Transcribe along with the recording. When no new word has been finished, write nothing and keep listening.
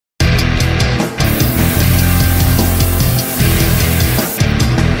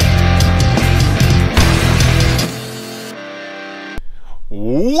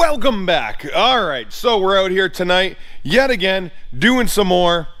Welcome back. All right, so we're out here tonight yet again doing some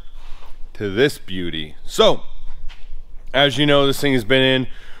more to this beauty. So as you know, this thing has been in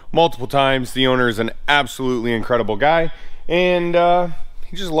multiple times. The owner is an absolutely incredible guy, and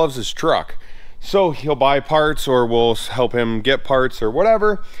he just loves his truck. So he'll buy parts, or we'll help him get parts or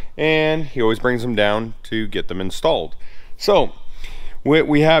whatever, and he always brings them down to get them installed. So what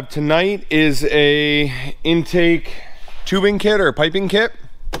we have tonight is a intake tubing kit or piping kit.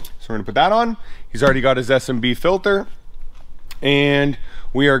 So we're gonna put that on. He's already got his S&B filter, and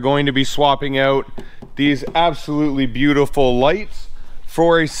we are going to be swapping out these absolutely beautiful lights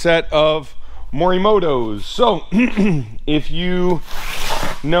for a set of Morimotos. So if you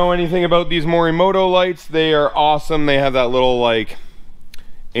know anything about these Morimoto lights, they are awesome. They have that little like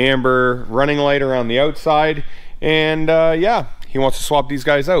amber running light around the outside, and yeah, he wants to swap these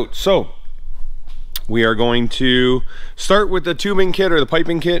guys out. So we are going to start with the tubing kit or the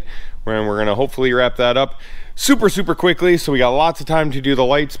piping kit, and we're going to hopefully wrap that up super quickly, so we got lots of time to do the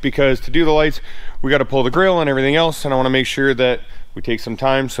lights, because to do the lights we got to pull the grill and everything else, and I want to make sure that we take some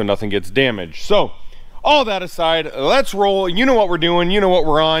time so nothing gets damaged. So all that aside, let's roll. You know what we're doing, you know what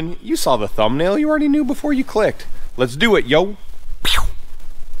we're on. You saw the thumbnail, you already knew before you clicked. Let's do it, yo.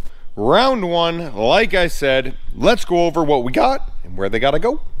 Round one, like I said, let's go over what we got and where they gotta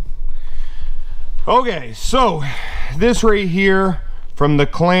go. Okay, so this right here, from the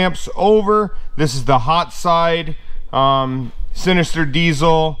clamps over, this is the hot side Sinister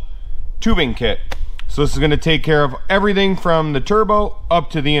diesel tubing kit. So this is going to take care of everything from the turbo up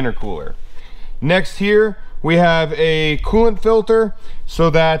to the intercooler. Next here we have a coolant filter,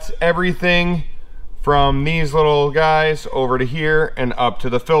 so that's everything from these little guys over to here and up to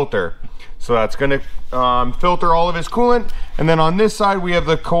the filter. So that's going to filter all of his coolant. And then on this side we have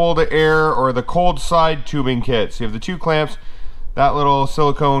the cold air, or the cold side tubing kit. So you have the two clamps, that little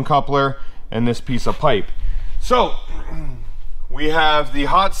silicone coupler, and this piece of pipe. So we have the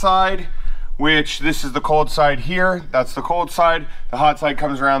hot side, which this is the cold side here. That's the cold side. The hot side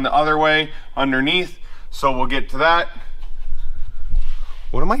comes around the other way underneath. So we'll get to that.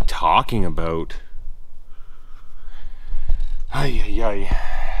 What am I talking about?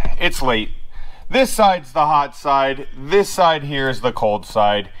 It's late. This side's the hot side. This side here is the cold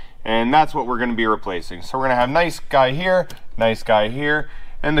side. And that's what we're going to be replacing. So we're going to have nice guy here,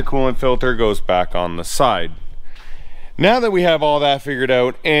 and the coolant filter goes back on the side. Now that we have all that figured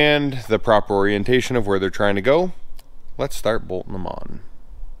out and the proper orientation of where they're trying to go, let's start bolting them on.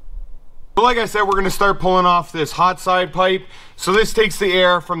 So like I said, we're going to start pulling off this hot side pipe. So this takes the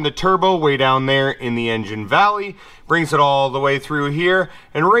air from the turbo way down there in the engine valley, brings it all the way through here,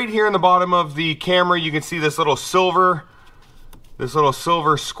 and right here in the bottom of the camera you can see this little silver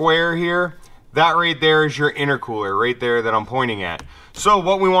square here. That right there is your intercooler right there that I'm pointing at. So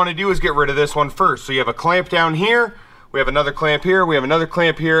what we want to do is get rid of this one first. So you have a clamp down here, we have another clamp here, we have another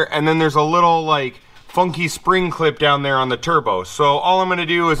clamp here, and then there's a little like funky spring clip down there on the turbo. So all I'm going to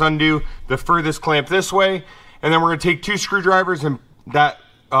do is undo the furthest clamp this way, and then we're going to take two screwdrivers, and that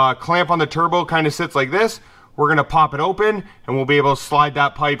clamp on the turbo kind of sits like this. We're going to pop it open, and we'll be able to slide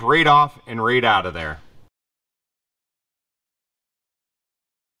that pipe right off and right out of there.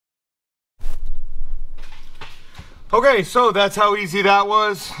 Okay, so that's how easy that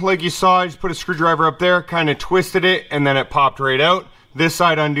was. Like you saw, I just put a screwdriver up there, kind of twisted it, and then it popped right out. This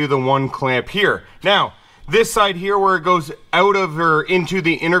side, undo the one clamp here. Now, this side here where it goes out of or into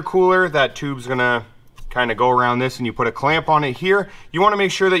the intercooler, that tube's gonna kind of go around this, and you put a clamp on it here. You wanna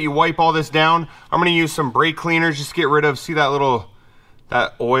make sure that you wipe all this down. I'm gonna use some brake cleaners just to get rid of, see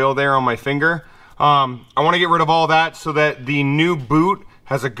that oil there on my finger? I wanna get rid of all that so that the new boot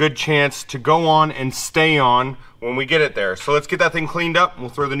has a good chance to go on and stay on when we get it there. So let's get that thing cleaned up, and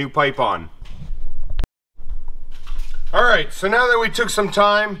we'll throw the new pipe on. All right, so now that we took some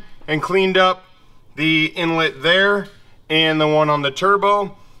time and cleaned up the inlet there and the one on the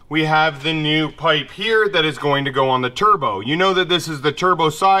turbo, we have the new pipe here that is going to go on the turbo. You know that this is the turbo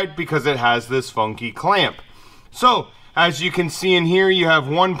side because it has this funky clamp. So as you can see in here, you have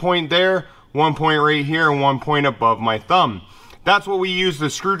 1 point there, 1 point right here, and 1 point above my thumb. That's what we use the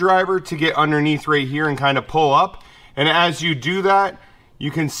screwdriver to get underneath right here and kind of pull up. And as you do that,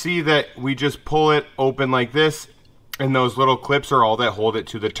 you can see that we just pull it open like this, and those little clips are all that hold it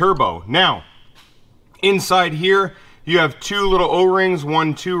to the turbo. Now, inside here, you have two little O-rings,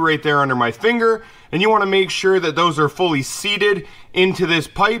 1, 2 right there under my finger, and you want to make sure that those are fully seated into this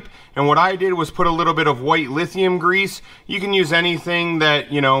pipe. And what I did was put a little bit of white lithium grease. You can use anything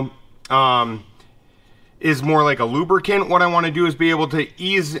that, you know, is more like a lubricant. What I want to do is be able to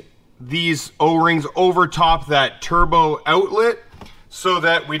ease these O-rings over top that turbo outlet so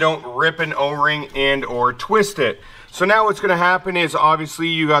that we don't rip an O-ring and or twist it. So now what's gonna happen is, obviously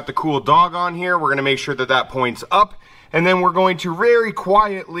you got the cool dog on here. We're gonna make sure that that points up, and then we're going to very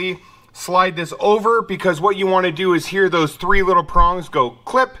quietly slide this over, because what you wanna do is hear those 3 little prongs go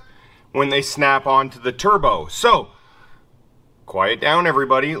clip when they snap onto the turbo. So, quiet down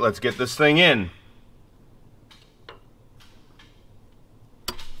everybody, let's get this thing in.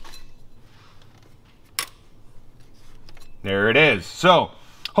 There it is. So,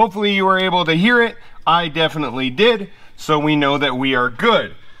 hopefully you were able to hear it. I definitely did, so we know that we are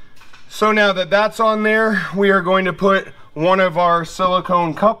good. So now that that's on there, we are going to put one of our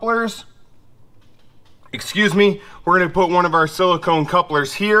silicone couplers. Excuse me, we're going to put one of our silicone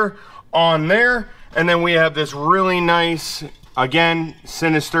couplers here on there, and then we have this really nice, again,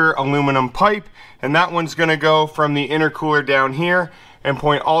 Sinister aluminum pipe, and that one's going to go from the intercooler down here and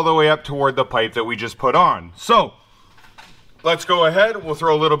point all the way up toward the pipe that we just put on. So let's go ahead, we'll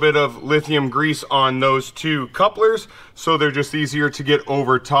throw a little bit of lithium grease on those 2 couplers so they're just easier to get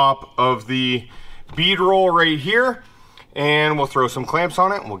over top of the bead roll right here, and we'll throw some clamps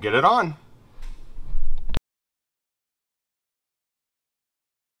on it and we'll get it on.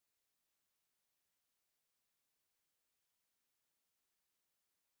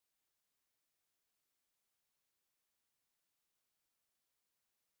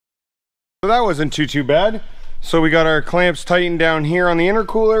 So that wasn't too bad. So we got our clamps tightened down here on the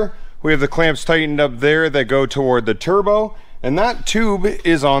intercooler. We have the clamps tightened up there that go toward the turbo, and that tube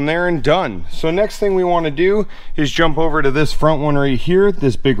is on there and done. So next thing we want to do is jump over to this front one right here,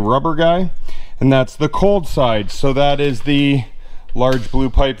 this big rubber guy, and that's the cold side. So that is the large blue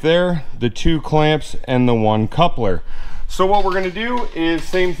pipe there, the 2 clamps, and the 1 coupler. So what we're going to do is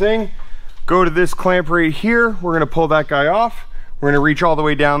same thing, go to this clamp right here, we're going to pull that guy off. We're going to reach all the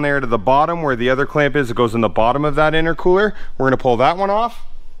way down there to the bottom where the other clamp is. It goes in the bottom of that intercooler. We're going to pull that one off.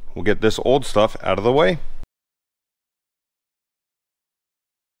 We'll get this old stuff out of the way.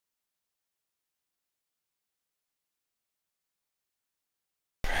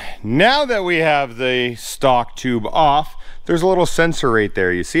 Now that we have the stock tube off, there's a little sensor right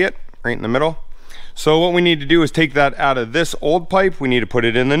there. You see it? Right in the middle. So what we need to do is take that out of this old pipe. We need to put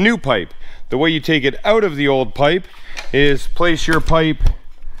it in the new pipe. The way you take it out of the old pipe is place your pipe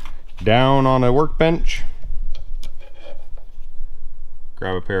down on a workbench,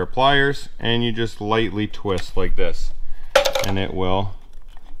 grab a pair of pliers, and you just lightly twist like this, and it will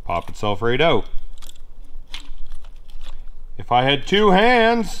pop itself right out. If I had 2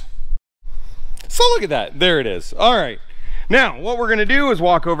 hands. So look at that, there it is. All right, now what we're gonna do is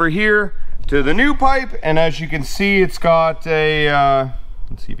walk over here to the new pipe, and as you can see, it's got a,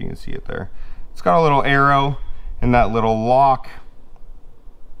 let's see if you can see it there. It's got a little arrow and that little lock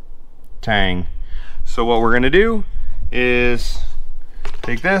tang. So what we're gonna do is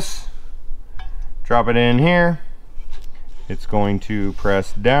take this, drop it in here. It's going to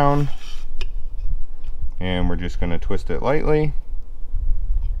press down, and we're just gonna twist it lightly.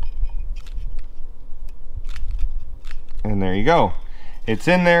 And there you go. It's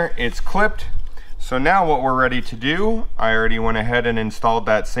in there, it's clipped. So now what we're ready to do, I already went ahead and installed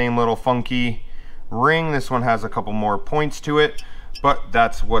that same little funky ring. This one has a couple more points to it, but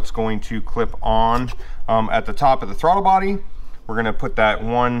that's what's going to clip on at the top of the throttle body. We're gonna put that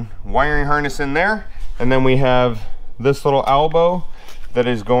 1 wiring harness in there, and then we have this little elbow that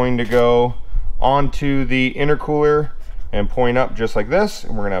is going to go onto the intercooler and point up just like this.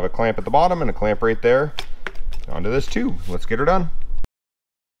 And we're gonna have a clamp at the bottom and a clamp right there onto this tube. Let's get her done.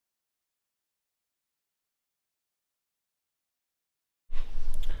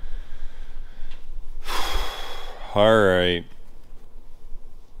 All right.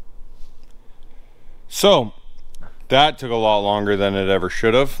 So that took a lot longer than it ever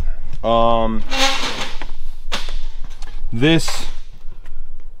should have. This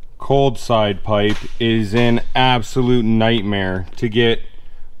cold side pipe is an absolute nightmare to get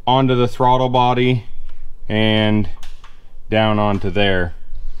onto the throttle body and down onto there.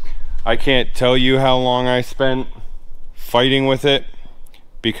 I can't tell you how long I spent fighting with it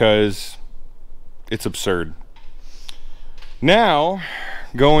because it's absurd. Now,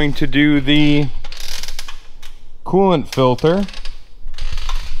 going to do the coolant filter.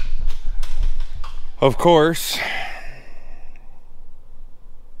 Of course,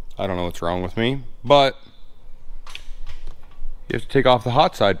 I don't know what's wrong with me, but you have to take off the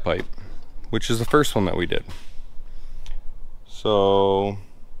hot side pipe, which is the first one that we did. So,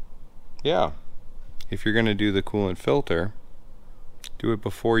 yeah, if you're gonna do the coolant filter, do it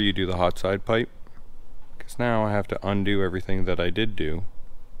before you do the hot side pipe, because now I have to undo everything that I did do,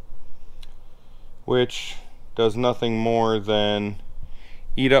 which does nothing more than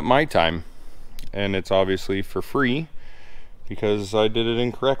eat up my time. And it's obviously for free because I did it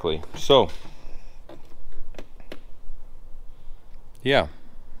incorrectly. So, yeah,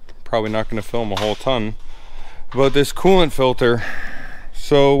 probably not going to film a whole ton about this coolant filter.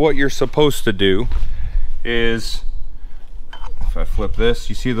 So what you're supposed to do is, if I flip this,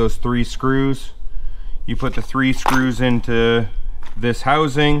 you see those 3 screws? You put the 3 screws into this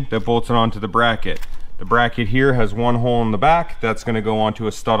housing that bolts it onto the bracket. The bracket here has 1 hole in the back that's going to go onto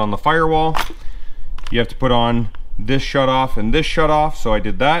a stud on the firewall. You have to put on this shut off and this shut off, so I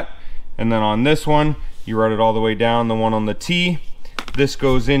did that. And then on this one, you run it all the way down, the one on the T. This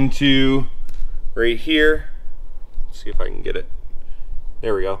goes into right here. Let's see if I can get it.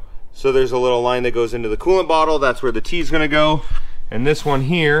 There we go. So there's a little line that goes into the coolant bottle. That's where the T is going to go. And this one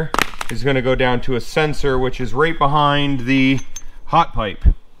here is going to go down to a sensor, which is right behind the hot pipe.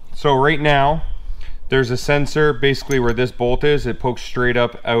 So right now, there's a sensor basically where this bolt is. It pokes straight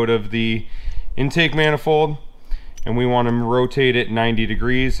up out of the intake manifold, and we want to rotate it 90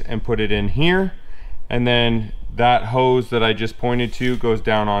 degrees and put it in here. And then that hose that I just pointed to goes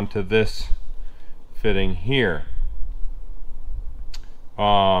down onto this fitting here.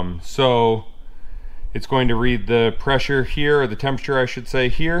 So it's going to read the pressure here, or the temperature I should say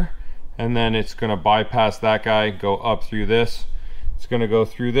here, and then it's going to bypass that guy, go up through this. It's going to go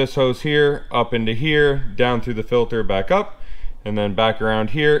through this hose here, up into here, down through the filter, back up, and then back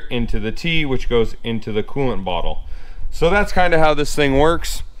around here into the T, which goes into the coolant bottle. So that's kind of how this thing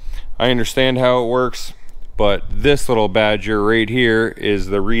works. I understand how it works, but this little badger right here is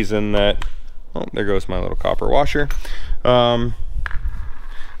the reason that, oh, there goes my little copper washer.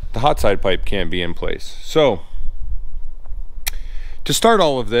 The hot side pipe can't be in place. So to start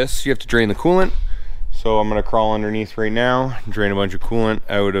all of this, you have to drain the coolant. So I'm going to crawl underneath right now, drain a bunch of coolant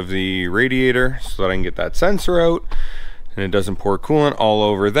out of the radiator so that I can get that sensor out and it doesn't pour coolant all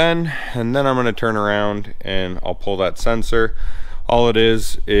over then. And then I'm going to turn around and I'll pull that sensor. All it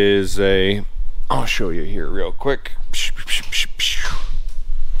is a, I'll show you here real quick.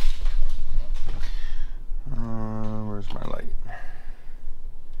 Where's my light?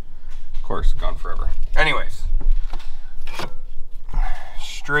 Of course, gone forever. Anyways,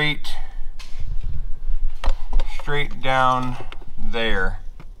 straight down there,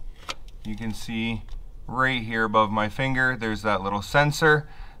 you can see right here above my finger, there's that little sensor.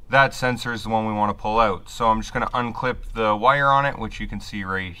 That sensor is the one we want to pull out. So I'm just going to unclip the wire on it, which you can see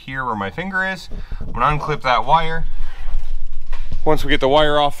right here where my finger is. I'm going to unclip that wire. Once we get the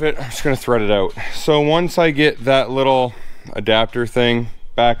wire off it, I'm just going to thread it out. So once I get that little adapter thing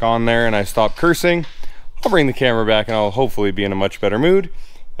back on there and I stop cursing, I'll bring the camera back and I'll hopefully be in a much better mood.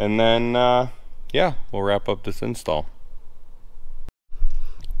 And then, yeah, we'll wrap up this install.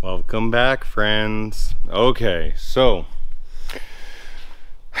 Welcome back, friends. Okay, so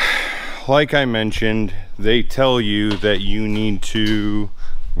like I mentioned, they tell you that you need to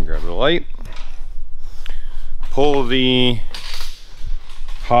grab the light, pull the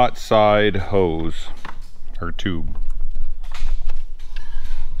hot side hose or tube.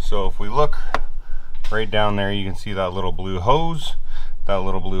 So if we look right down there, you can see that little blue hose. That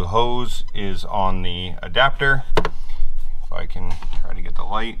little blue hose is on the adapter. If I can try to get the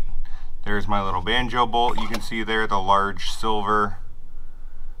light, there's my little banjo bolt. You can see there the large silver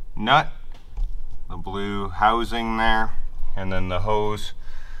nut, the blue housing there, and then the hose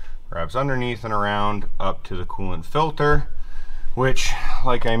wraps underneath and around up to the coolant filter, which,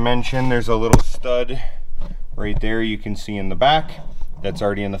 like I mentioned, there's a little stud right there you can see in the back that's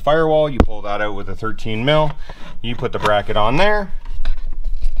already in the firewall. You pull that out with a 13 mil, you put the bracket on there.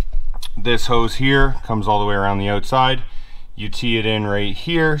 This hose here comes all the way around the outside. You tee it in right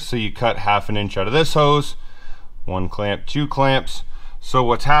here, so you cut 1/2 inch out of this hose, 1 clamp, 2 clamps. So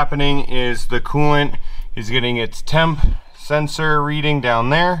what's happening is the coolant is getting its temp sensor reading down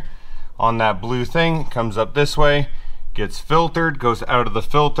there on that blue thing. It comes up this way, gets filtered, goes out of the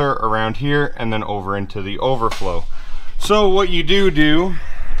filter around here, and then over into the overflow. So what you do,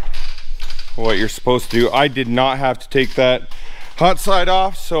 what you're supposed to do, I did not have to take that hot side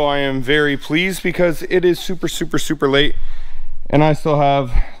off, so I am very pleased because it is super late and I still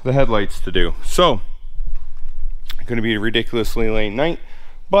have the headlights to do. So it's going to be a ridiculously late night,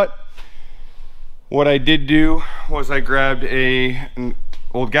 but what I did do was I grabbed an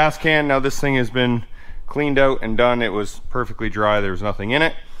old gas can. Now this thing has been cleaned out and done. It was perfectly dry, there was nothing in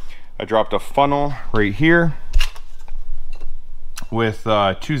it. I dropped a funnel right here with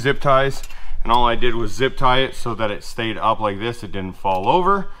 2 zip ties, and all I did was zip tie it so that it stayed up like this, it didn't fall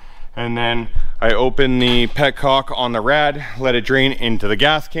over. And then I opened the petcock on the rad, let it drain into the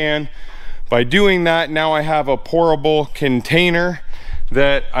gas can. By doing that, now I have a pourable container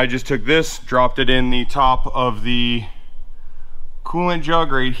that I just took this, dropped it in the top of the coolant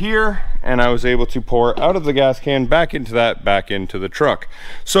jug right here, and I was able to pour out of the gas can back into the truck.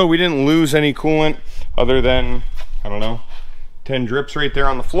 So we didn't lose any coolant other than, I don't know, 10 drips right there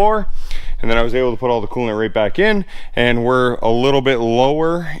on the floor. And then I was able to put all the coolant right back in, and we're a little bit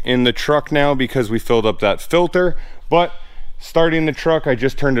lower in the truck now because we filled up that filter. But starting the truck, I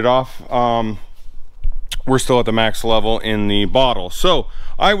just turned it off. We're still at the max level in the bottle. So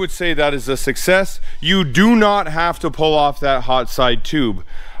I would say that is a success. You do not have to pull off that hot side tube.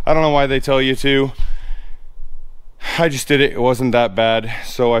 I don't know why they tell you to. I just did it. It wasn't that bad,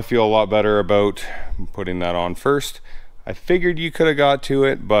 so I feel a lot better about putting that on first. I figured you could have got to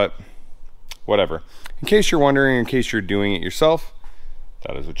it, but whatever. In case you're wondering, in case you're doing it yourself,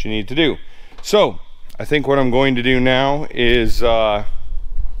 that is what you need to do. So I think what I'm going to do now is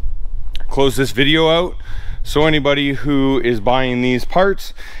close this video out, so anybody who is buying these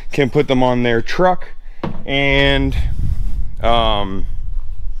parts can put them on their truck, and they don't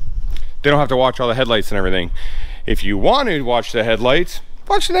have to watch all the headlights and everything. If you want to watch the headlights,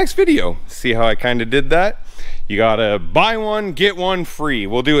 watch the next video. See how I kind of did that? You gotta buy one, get one free.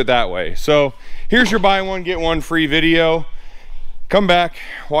 We'll do it that way. So here's your buy one, get one free video. Come back,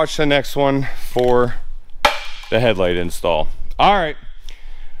 watch the next one for the headlight install. All right.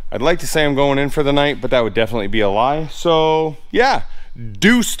 I'd like to say I'm going in for the night, but that would definitely be a lie. So yeah,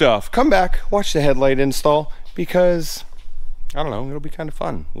 do stuff. Come back, watch the headlight install, because I don't know, it'll be kind of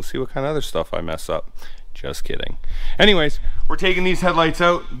fun. We'll see what kind of other stuff I mess up. Just kidding. Anyways, we're taking these headlights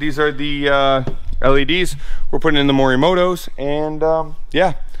out. These are the LEDs. We're putting in the Morimotos, and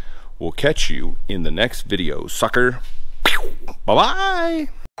yeah, we'll catch you in the next video, sucker. Bye-bye.